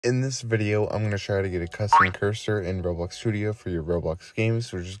In this video, I'm going to show you how to get a custom cursor in Roblox Studio for your Roblox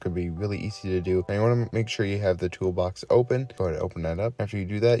games, which is going to be really easy to do. And you want to make sure you have the toolbox open. Go ahead and open that up. After you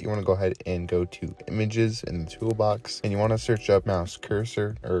do that, you want to go ahead and go to images in the toolbox. And you want to search up mouse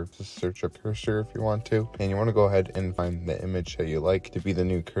cursor, or just search up cursor if you want to. And you want to go ahead and find the image that you like to be the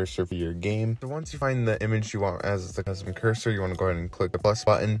new cursor for your game. So once you find the image you want as the custom cursor, you want to go ahead and click the plus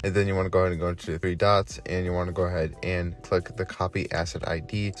button. And then you want to go ahead and go to the three dots. And you want to go ahead and click the copy asset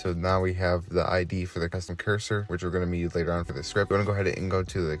ID. So now we have the ID for the custom cursor, which we're going to need later on for the script. You want to go ahead and go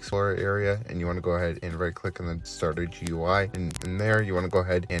to the Explorer area, and you want to go ahead and right click on the starter GUI. And in there, you want to go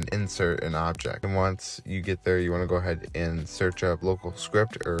ahead and insert an object. And once you get there, you want to go ahead and search up local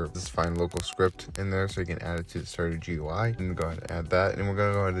script, or just find local script in there so you can add it to the starter GUI. And go ahead and add that. And we're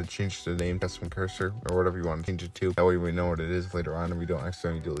going to go ahead and change the name custom cursor, or whatever you want to change it to. That way we know what it is later on and we don't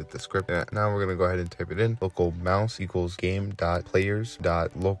accidentally delete the script. Now we're going to go ahead and type it in. Local mouse equals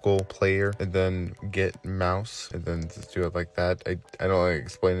game.players.local player, and then get mouse, and then just do it like that. I don't like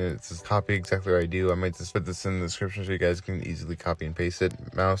explain it. It's just copy exactly what I do. I might just put this in the description so you guys can easily copy and paste it.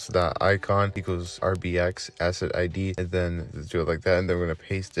 Mouse.icon equals rbx asset ID, and then just do it like that. And then we're going to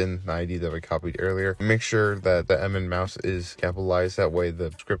paste in the ID that we copied earlier. Make sure that the M in mouse is capitalized. That way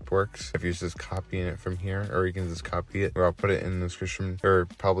the script works. If you're just copying it from here, or you can just copy it, or I'll put it in the description, or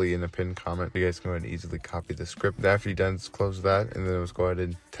probably in a pinned comment. You guys can go ahead and easily copy the script. After you're done, just close that, and then let's go ahead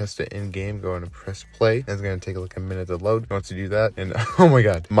and test it in game. Go ahead and press play. It's going to take like a minute to load. Once you do that, and oh my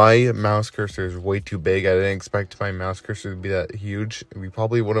god, my mouse cursor is way too big. I didn't expect my mouse cursor to be that huge. We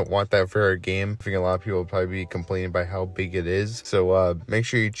probably wouldn't want that for our game. I think a lot of people would probably be complaining about how big it is. So make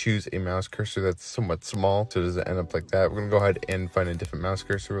sure you choose a mouse cursor that's somewhat small so it doesn't end up like that. We're going to go ahead and find a different mouse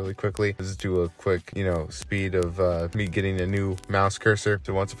cursor really quickly. Let's just do a quick, speed of me getting a new mouse cursor.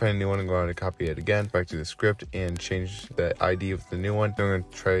 So once I find a new one, I'm going to copy it again, back to the script, and change the ID of the new one. Then I'm going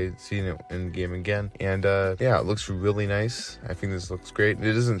to try seeing it in game again. And yeah, it looks really nice. I think this looks great.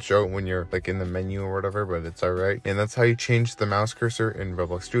 It doesn't show it when you're like in the menu or whatever, but it's all right. And that's how you change the mouse cursor in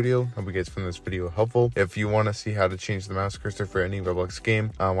Roblox Studio. Hope you guys found this video helpful. If you want to see how to change the mouse cursor for any Roblox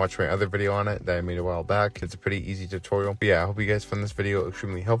game, watch my other video on it that I made a while back. It's a pretty easy tutorial. But yeah, I hope you guys found this video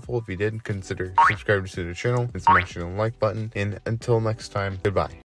extremely helpful. If you did, consider subscribing to the channel and smashing the like button. And until next time, goodbye.